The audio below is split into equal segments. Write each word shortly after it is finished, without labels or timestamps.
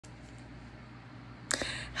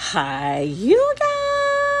Hi, you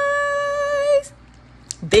guys.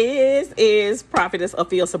 This is Prophetess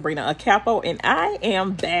Aphil Sabrina Acapo, and I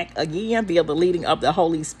am back again via the leading of the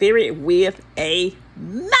Holy Spirit with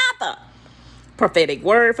another prophetic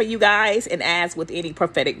word for you guys. And as with any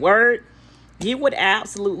prophetic word, you would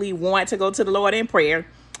absolutely want to go to the Lord in prayer,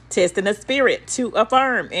 testing the spirit to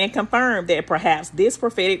affirm and confirm that perhaps this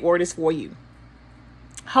prophetic word is for you.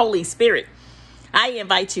 Holy Spirit, I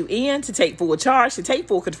invite you in to take full charge, to take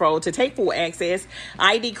full control, to take full access.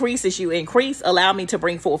 I decrease as you increase. Allow me to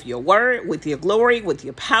bring forth your word with your glory, with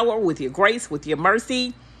your power, with your grace, with your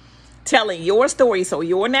mercy, telling your story so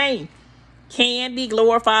your name can be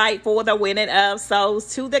glorified for the winning of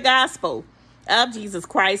souls to the gospel of Jesus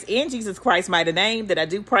Christ. In Jesus Christ's mighty name that I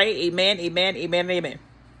do pray. Amen, amen, amen, amen.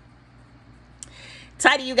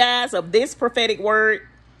 Title, you guys, of this prophetic word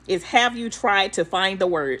is, have you tried to find the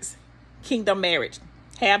words? Kingdom marriage.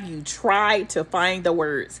 Have you tried to find the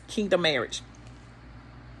words? Kingdom marriage.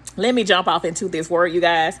 Let me jump off into this word, you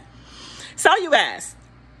guys. So, you guys,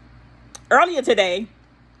 earlier today,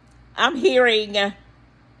 I'm hearing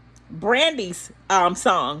Brandy's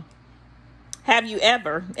song, Have You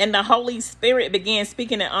Ever? And the Holy Spirit began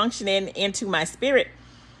speaking and unctioning into my spirit.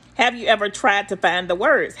 Have you ever tried to find the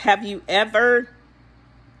words? Have you ever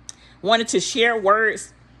wanted to share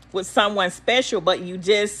words with someone special, but you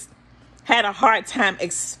just had a hard time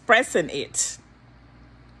expressing it?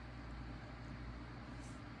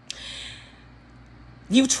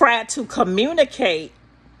 You tried to communicate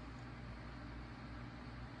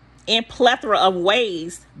in plethora of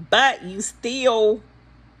ways, but you still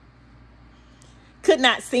could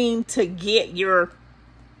not seem to get your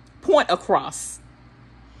point across.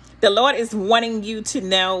 The Lord is wanting you to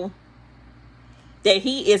know that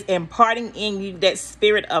He is imparting in you that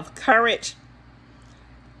spirit of courage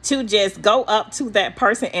to just go up to that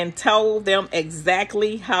person and tell them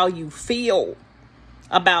exactly how you feel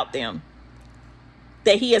about them.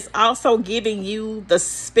 That He is also giving you the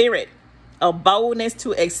spirit of boldness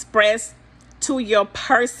to express to your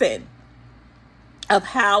person of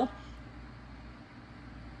how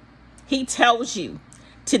He tells you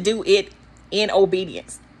to do it in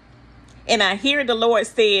obedience. And I hear the Lord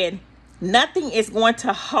saying, nothing is going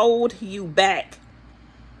to hold you back.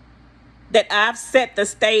 That I've set the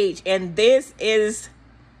stage, and this is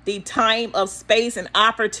the time of space and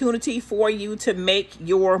opportunity for you to make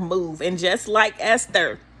your move. And just like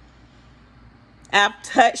Esther, I've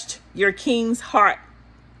touched your king's heart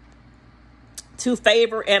to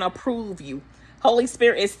favor and approve you. Holy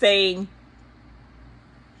Spirit is saying,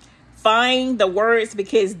 find the words,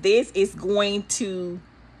 because this is going to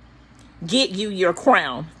get you your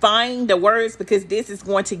crown. Find the words, because this is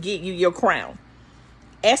going to get you your crown.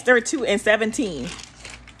 Esther 2:17.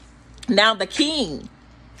 Now the king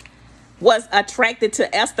was attracted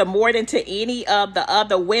to Esther more than to any of the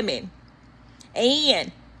other women,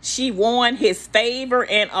 and she won his favor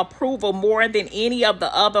and approval more than any of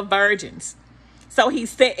the other virgins. So he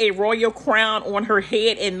set a royal crown on her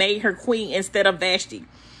head and made her queen instead of Vashti.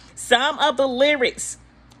 Some of the lyrics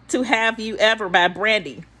to Have You Ever by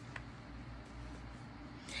Brandy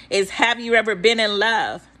is, have you ever been in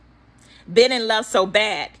love? Been in love so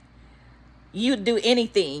bad you'd do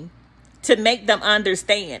anything to make them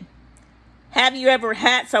understand? Have you ever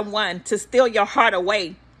had someone to steal your heart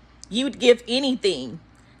away? You'd give anything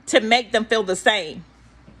to make them feel the same.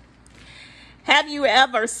 Have you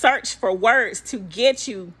ever searched for words to get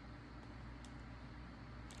you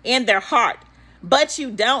in their heart, but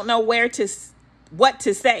you don't know what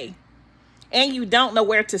to say, and you don't know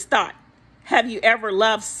where to start? Have you ever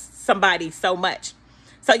loved somebody so much?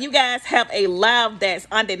 So you guys have a love that's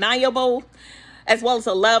undeniable, as well as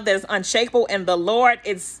a love that is unshakable. And the Lord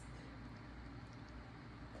is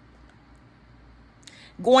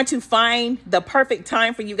going to find the perfect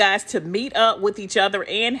time for you guys to meet up with each other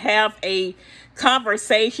and have a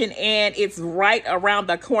conversation. And it's right around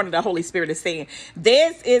the corner. The Holy Spirit is saying,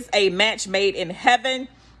 this is a match made in heaven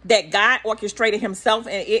that God orchestrated Himself.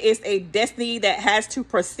 And it is a destiny that has to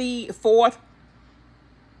proceed forth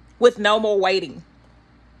with no more waiting.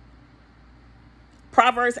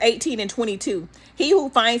 Proverbs 18:22. He who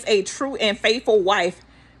finds a true and faithful wife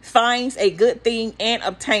finds a good thing and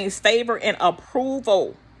obtains favor and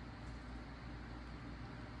approval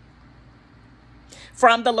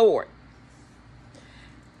from the Lord.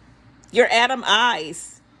 Your Adam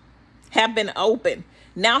eyes have been opened.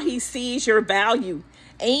 Now He sees your value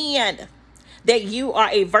and that you are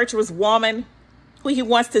a virtuous woman who He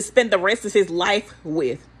wants to spend the rest of His life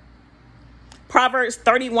with. Proverbs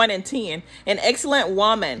 31:10. An excellent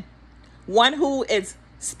woman, one who is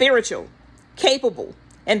spiritual, capable,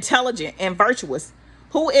 intelligent, and virtuous,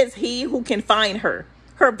 Who is he who can find her?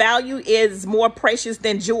 Her value is more precious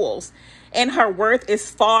than jewels, and her worth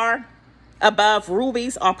is far above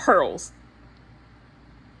rubies or pearls.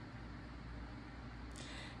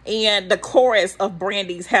 And the chorus of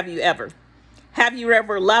Brandy's Have You Ever? Have you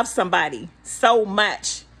ever loved somebody so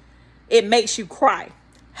much it makes you cry?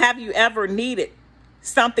 Have you ever needed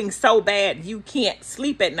something so bad you can't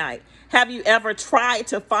sleep at night? Have you ever tried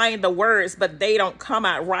to find the words but they don't come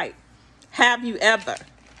out right? Have you ever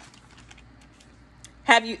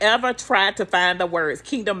tried to find the words?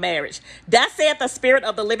 Kingdom marriage. That said the Spirit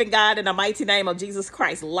of the living God in the mighty name of Jesus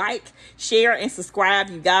Christ. Like, share, and subscribe,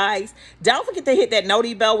 you guys. Don't forget to hit that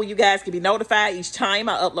noti bell where you guys can be notified each time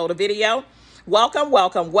I upload a video. Welcome,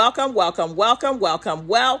 welcome, welcome, welcome, welcome, welcome,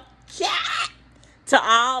 welcome to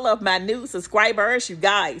all of my new subscribers, you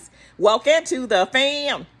guys. Welcome to the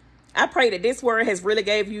fam. I pray that this word has really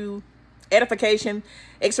gave you edification,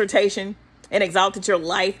 exhortation, and exalted your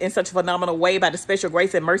life in such a phenomenal way by the special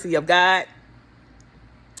grace and mercy of God.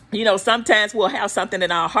 You know, sometimes we'll have something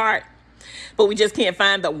in our heart, but we just can't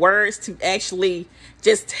find the words to actually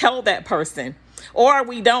just tell that person. Or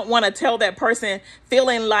we don't want to tell that person,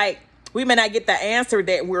 feeling like we may not get the answer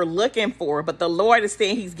that we're looking for. But the Lord is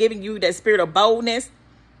saying he's giving you that spirit of boldness,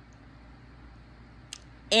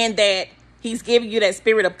 and that he's giving you that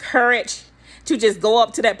spirit of courage to just go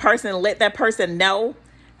up to that person and let that person know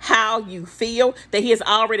how you feel, that he has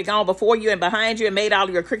already gone before you and behind you and made all of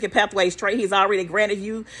your crooked pathways straight. He's already granted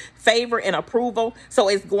you favor and approval. So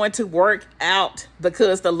it's going to work out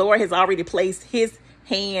because the Lord has already placed his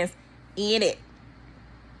hands in it.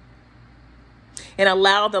 And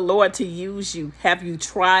allow the Lord to use you. Have you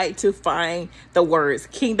tried to find the words?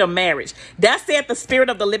 Kingdom marriage. That said the Spirit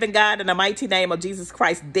of the living God in the mighty name of Jesus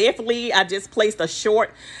Christ. Definitely, I just placed a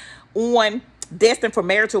short on Destined for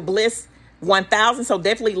Marital Bliss 1000. So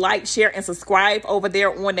definitely like, share, and subscribe over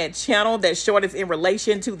there on that channel. That short is in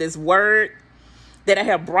relation to this word that I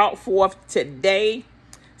have brought forth today.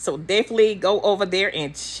 So definitely go over there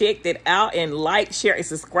and check that out, and like, share, and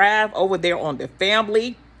subscribe over there on the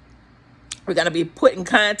family. We're going to be putting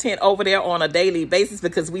content over there on a daily basis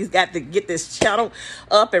because we've got to get this channel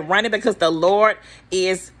up and running, because the Lord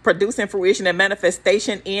is producing fruition and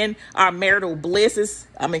manifestation in our marital blisses.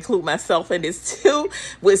 I'm including myself in this too,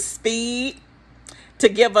 with speed, to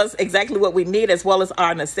give us exactly what we need as well as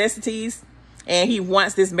our necessities. And he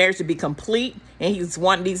wants this marriage to be complete, and he's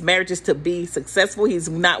wanting these marriages to be successful. He's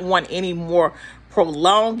not wanting any more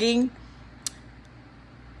prolonging.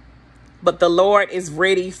 But the Lord is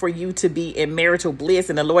ready for you to be in marital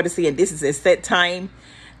bliss. And the Lord is saying this is a set time.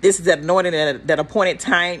 This is that anointed, that appointed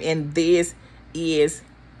time. And this is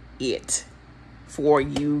it for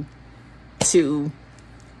you to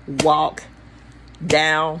walk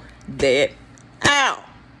down that aisle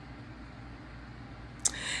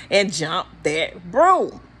and jump that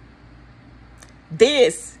broom.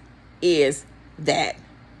 This is that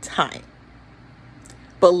time.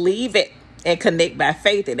 Believe it. And connect by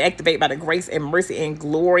faith and activate by the grace and mercy and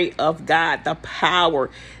glory of God, the power.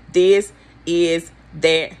 This is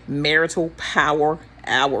that marital power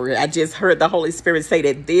hour. I just heard the Holy Spirit say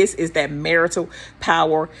that this is that marital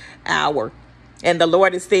power hour. And the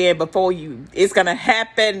Lord is saying before you, it's going to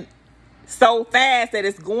happen so fast that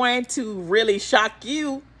it's going to really shock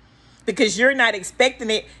you, because you're not expecting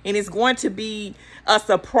it, and it's going to be a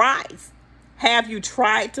surprise. Have you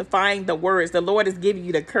tried to find the words? The Lord is giving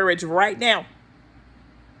you the courage right now.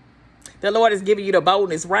 The Lord is giving you the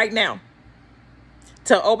boldness right now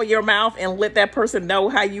to open your mouth and let that person know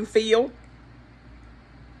how you feel.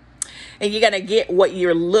 And you're going to get what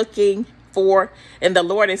you're looking for. And the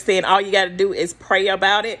Lord is saying all you got to do is pray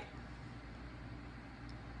about it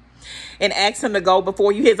and ask him to go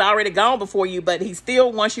before you. He's already gone before you, but he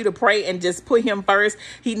still wants you to pray and just put him first.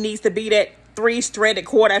 He needs to be that 3-stranded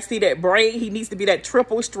cord. I see that braid. He needs to be that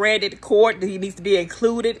triple-stranded cord. He needs to be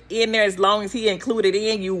included in there. As long as he included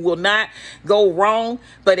in, you will not go wrong.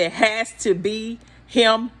 But it has to be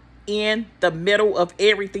him in the middle of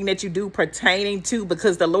everything that you do pertaining to,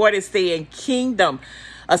 because the Lord is saying kingdom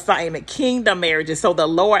assignment, kingdom marriages. So the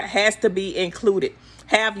Lord has to be included.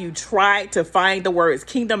 Have you tried to find the words?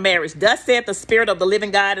 Kingdom marriage. Thus said the Spirit of the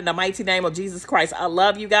living God in the mighty name of Jesus Christ. I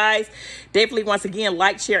love you guys. Definitely, once again,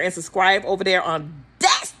 like, share, and subscribe over there on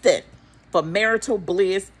Destined for Marital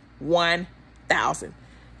Bliss 1000.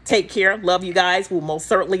 Take care. Love you guys. We'll most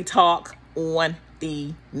certainly talk on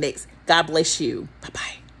the next. God bless you.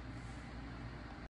 Bye-bye.